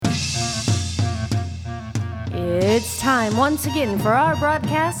It's time once again for our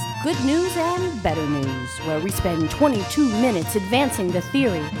broadcast, Good News and Better News, where we spend 22 minutes advancing the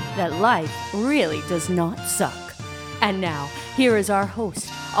theory that life really does not suck. And now, here is our host,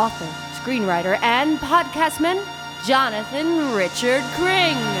 author, screenwriter, and podcastman, Jonathan Richard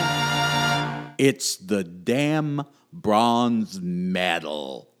Kring. It's the damn bronze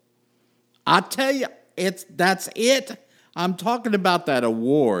medal. I tell you, that's it. I'm talking about that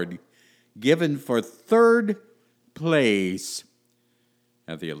award given for third place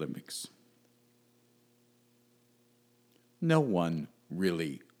at the Olympics. No one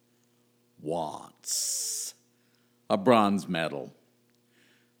really wants a bronze medal.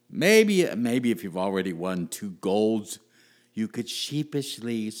 Maybe if you've already won 2 golds, you could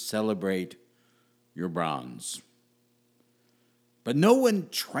sheepishly celebrate your bronze. But no one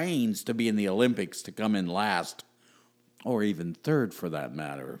trains to be in the Olympics to come in last, or even third for that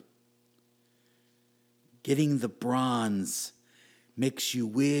matter. Getting the bronze makes you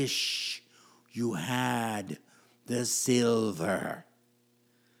wish you had the silver.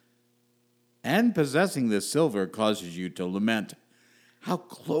 And possessing the silver causes you to lament how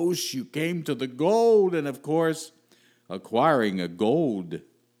close you came to the gold, and of course, acquiring a gold,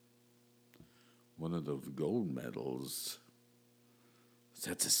 one of those gold medals,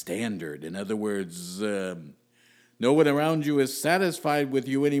 sets a standard. In other words, no one around you is satisfied with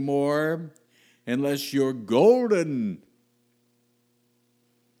you anymore unless you're golden.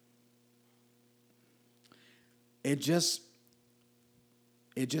 It just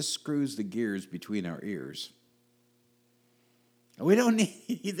screws the gears between our ears. We don't need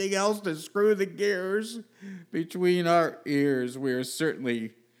anything else to screw the gears between our ears. We are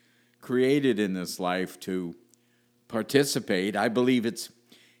certainly created in this life to participate. I believe it's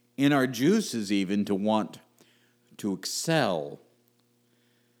in our juices even to want to excel.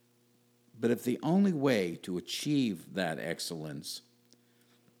 But if the only way to achieve that excellence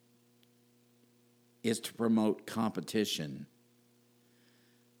is to promote competition,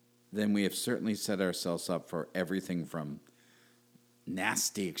 then we have certainly set ourselves up for everything from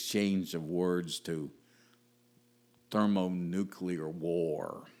nasty exchange of words to thermonuclear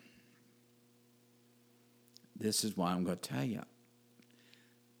war. This is why I'm going to tell you.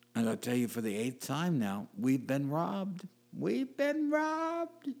 I'm going to tell you for the 8th time now, we've been robbed. We've been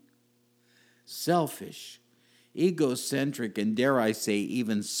robbed. Selfish, egocentric, and dare I say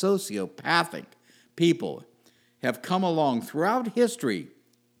even sociopathic people have come along throughout history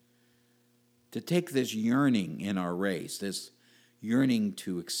to take this yearning in our race, this yearning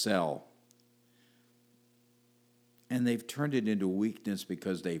to excel, and they've turned it into weakness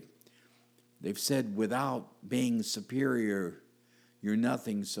because they've said without being superior, you're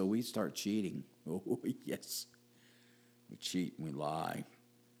nothing, so we start cheating. Oh, yes. We cheat and we lie.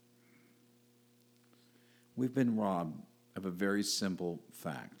 We've been robbed of a very simple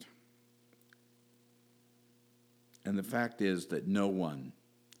fact. And the fact is that no one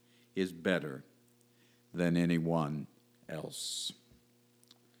is better than anyone else.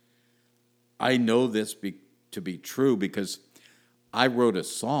 I know this to be true because I wrote a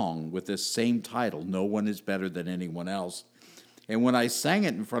song with this same title, No One is Better Than Anyone Else. And when I sang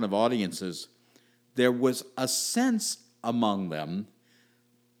it in front of audiences, there was a sense among them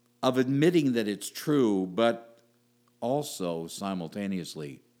of admitting that it's true, but also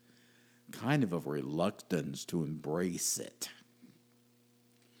simultaneously kind of a reluctance to embrace it.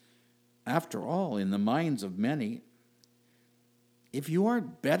 After all, in the minds of many, if you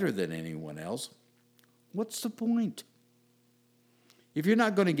aren't better than anyone else, what's the point? If you're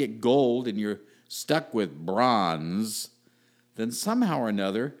not going to get gold and you're stuck with bronze, then somehow or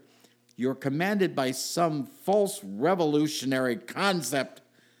another, you're commanded by some false revolutionary concept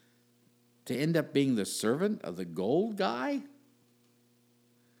to end up being the servant of the gold guy?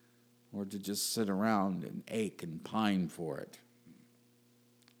 Or to just sit around and ache and pine for it?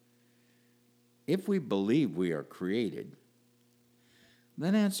 If we believe we are created,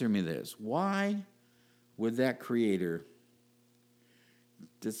 then answer me this. Why would that creator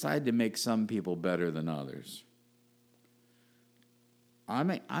decide to make some people better than others? I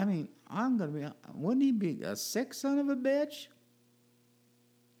mean, I'm going to be, wouldn't he be a sick son of a bitch?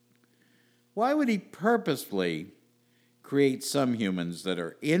 Why would he purposefully create some humans that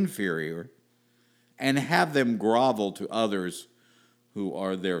are inferior and have them grovel to others who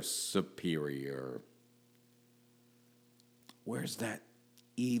are their superior? Where's that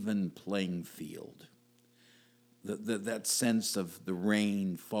even playing field? That sense of the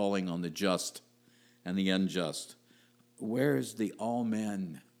rain falling on the just and the unjust. Where is the all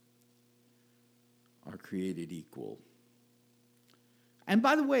men are created equal? And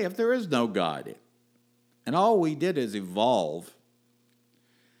by the way, if there is no God, and all we did is evolve,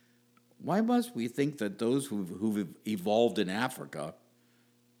 why must we think that those who've evolved in Africa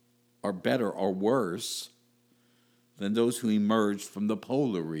are better or worse than those who emerged from the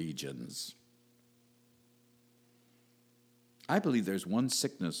polar regions? I believe there's one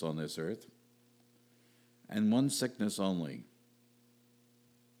sickness on this earth, and one sickness only.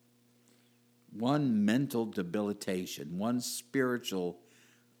 One mental debilitation, one spiritual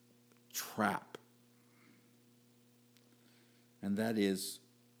trap. And that is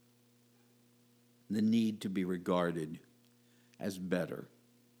the need to be regarded as better.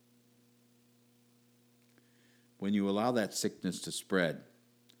 When you allow that sickness to spread,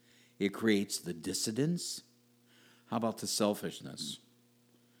 it creates the dissidence. How about the selfishness?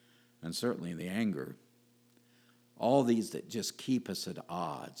 And certainly the anger. All these that just keep us at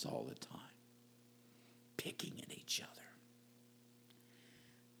odds all the time, picking at each other.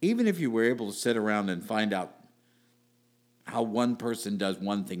 Even if you were able to sit around and find out how one person does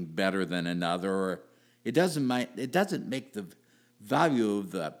one thing better than another, or it doesn't make the value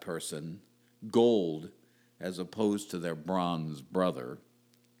of that person gold as opposed to their bronze brother.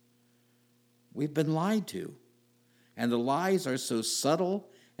 We've been lied to, and the lies are so subtle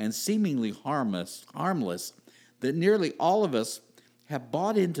and seemingly harmless that nearly all of us have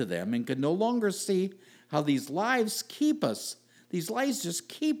bought into them and can no longer see how these lies just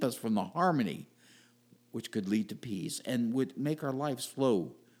keep us from the harmony which could lead to peace and would make our lives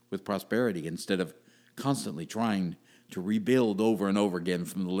flow with prosperity instead of constantly trying to rebuild over and over again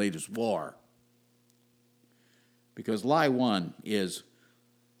from the latest war. Because lie one is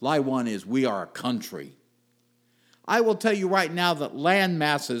we are a country. I will tell you right now that land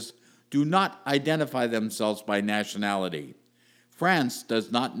masses do not identify themselves by nationality. France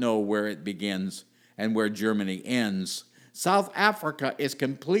does not know where it begins and where Germany ends. South Africa is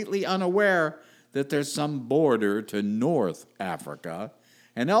completely unaware that there's some border to North Africa.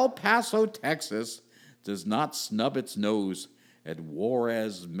 And El Paso, Texas, does not snub its nose at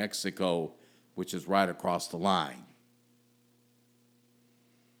Juarez, Mexico, which is right across the line.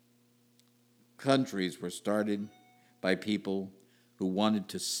 Countries were started by people who wanted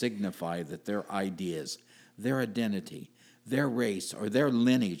to signify that their ideas, their identity, their race, or their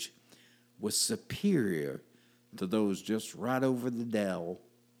lineage was superior to those just right over the dell.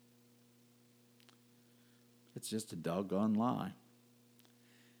 It's just a doggone lie.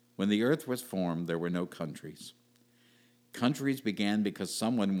 When the earth was formed, there were no countries. Countries began because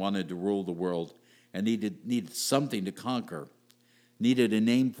someone wanted to rule the world and needed something to conquer, needed a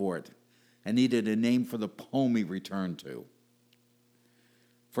name for it, and needed a name for the home he returned to.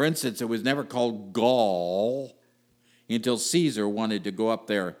 For instance, it was never called Gaul until Caesar wanted to go up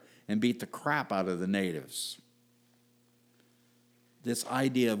there and beat the crap out of the natives. This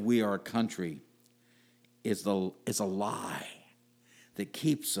idea of we are a country is a lie that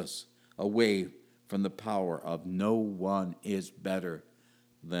keeps us away from the power of no one is better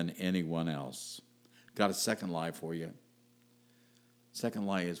than anyone else. Got a second lie for you. Second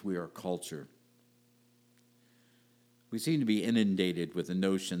lie is we are a culture. We seem to be inundated with the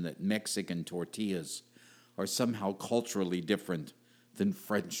notion that Mexican tortillas are somehow culturally different than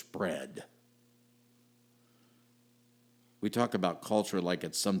French bread. We talk about culture like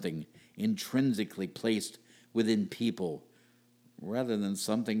it's something intrinsically placed within people, rather than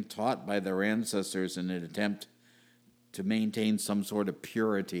something taught by their ancestors in an attempt to maintain some sort of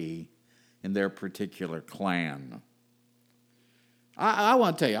purity in their particular clan. I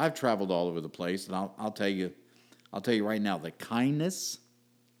want to tell you, I've traveled all over the place, and I'll tell you right now that kindness,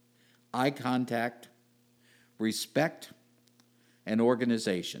 eye contact, respect, and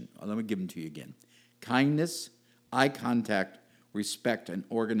organization. Let me give them to you again. Kindness, eye contact, respect, and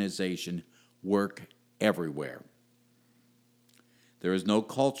organization work everywhere. There is no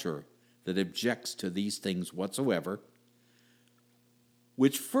culture that objects to these things whatsoever,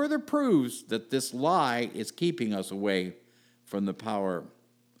 which further proves that this lie is keeping us away from the power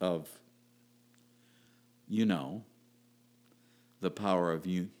of, the power of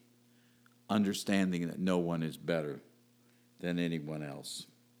you understanding that no one is better than anyone else.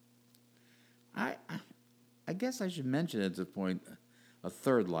 I guess I should mention at this point a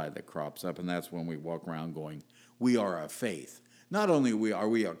third lie that crops up, and that's when we walk around going, we are a faith. Not only are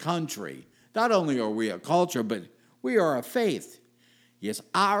we a country, not only are we a culture, but we are a faith. Yes,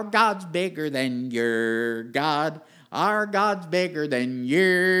 our God's bigger than your God. Our God's bigger than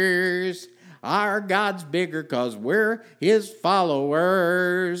yours. Our God's bigger because we're his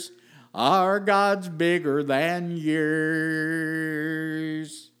followers. Our God's bigger than yours.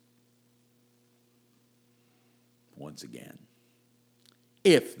 Once again,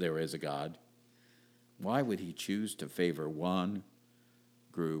 if there is a God, Why would he choose to favor one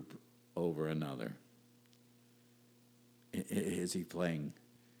group over another? Is he playing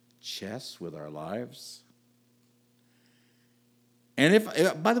chess with our lives? And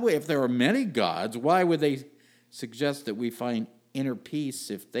if, by the way, if there are many gods, why would they suggest that we find inner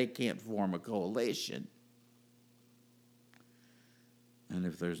peace if they can't form a coalition? And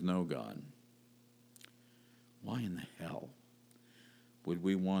if there's no God, why in the hell would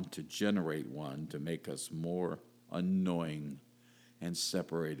we want to generate one to make us more annoying and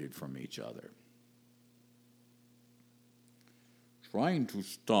separated from each other? Trying to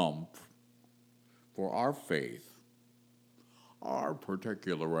stump for our faith, our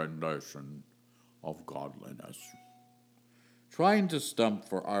particular rendition of godliness. Trying to stump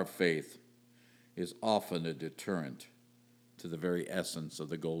for our faith is often a deterrent to the very essence of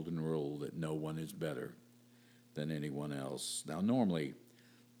the golden rule that no one is better than anyone else. Now, normally,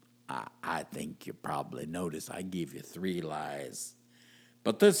 I think you probably noticed I give you 3 lies.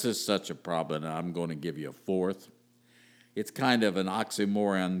 But this is such a problem, and I'm going to give you a 4th. It's kind of an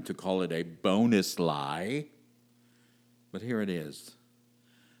oxymoron to call it a bonus lie. But here it is.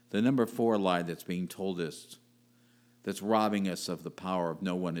 The number 4 lie that's being told us, that's robbing us of the power of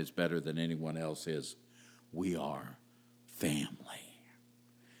no one is better than anyone else, is we are family.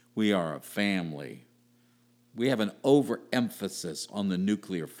 We are a family. We have an overemphasis on the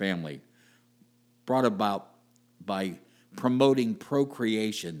nuclear family brought about by promoting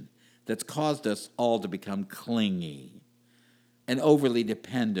procreation that's caused us all to become clingy and overly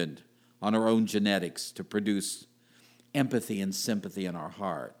dependent on our own genetics to produce empathy and sympathy in our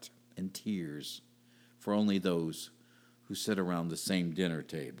heart and tears for only those who sit around the same dinner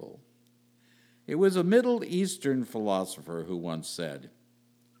table. It was a Middle Eastern philosopher who once said,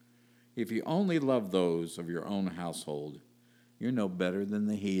 "If you only love those of your own household, you're no better than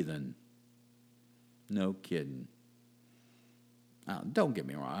the heathen." No kidding. Now, don't get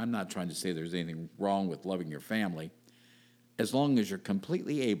me wrong. I'm not trying to say there's anything wrong with loving your family, as long as you're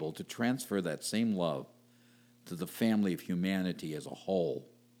completely able to transfer that same love to the family of humanity as a whole.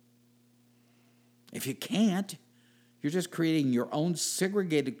 If you can't, you're just creating your own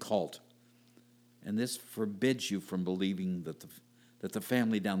segregated cult, and this forbids you from believing that the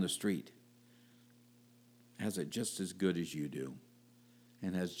family down the street has it just as good as you do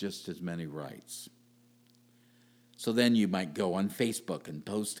and has just as many rights. So then you might go on Facebook and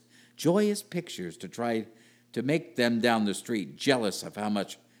post joyous pictures to try to make them down the street jealous of how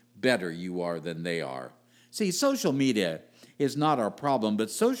much better you are than they are. See, social media is not our problem, but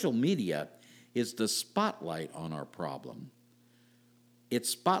social media is the spotlight on our problem. It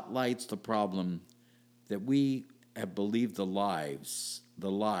spotlights the problem that we have believed the lies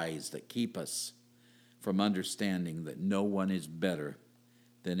that keep us from understanding that no one is better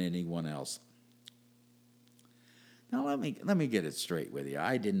than anyone else. Now, let me get it straight with you.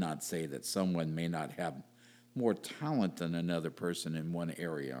 I did not say that someone may not have more talent than another person in one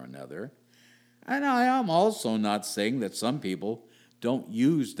area or another. And I am also not saying that some people don't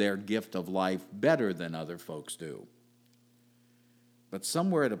use their gift of life better than other folks do. But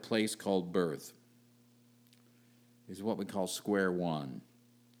somewhere at a place called birth is what we call square one.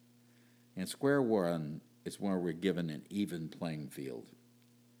 And square one is where we're given an even playing field.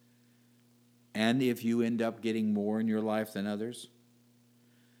 And if you end up getting more in your life than others,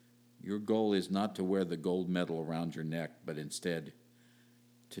 your goal is not to wear the gold medal around your neck, but instead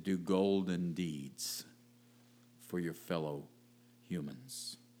to do golden deeds for your fellow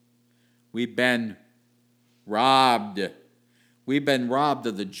humans. We've been robbed. We've been robbed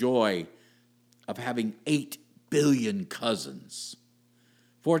of the joy of having 8 billion cousins.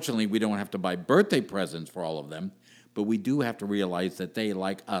 Fortunately, we don't have to buy birthday presents for all of them, but we do have to realize that they,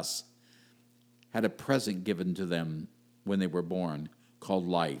 like us, had a present given to them when they were born called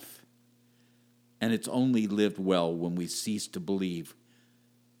life. And it's only lived well when we cease to believe,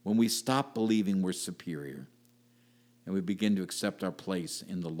 when we stop believing we're superior, and we begin to accept our place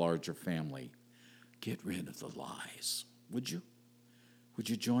in the larger family. Get rid of the lies, would you? Would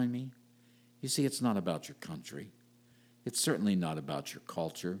you join me? You see, it's not about your country. It's certainly not about your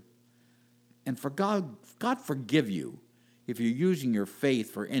culture. And for God forgive you if you're using your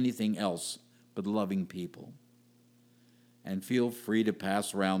faith for anything else but loving people. And feel free to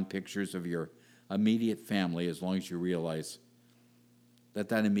pass around pictures of your immediate family as long as you realize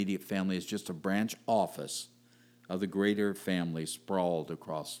that immediate family is just a branch office of the greater family sprawled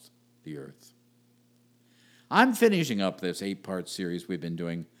across the earth. I'm finishing up this 8-part series we've been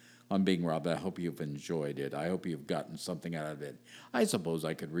doing on being robbed. I hope you've enjoyed it. I hope you've gotten something out of it. I suppose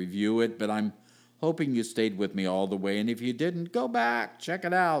I could review it, but I'm hoping you stayed with me all the way. And if you didn't, go back, check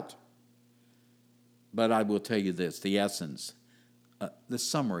it out. But I will tell you this, the essence, the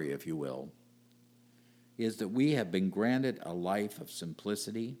summary, if you will, is that we have been granted a life of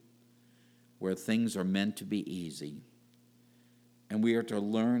simplicity where things are meant to be easy, and we are to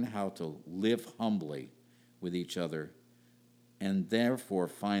learn how to live humbly with each other and therefore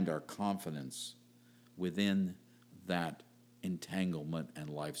find our confidence within that entanglement and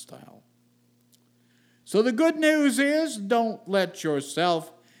lifestyle. So the good news is, don't let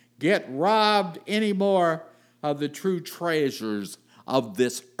yourself get robbed anymore of the true treasures of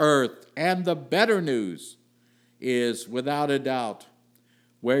this earth. And the better news is, without a doubt,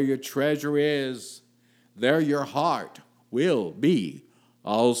 where your treasure is, there your heart will be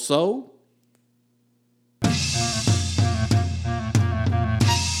also.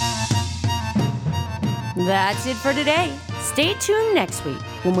 That's it for today. Stay tuned next week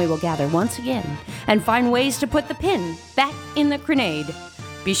when we will gather once again and find ways to put the pin back in the grenade.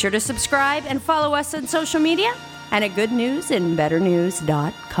 Be sure to subscribe and follow us on social media and at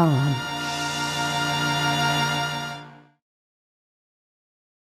goodnewsandbetternews.com.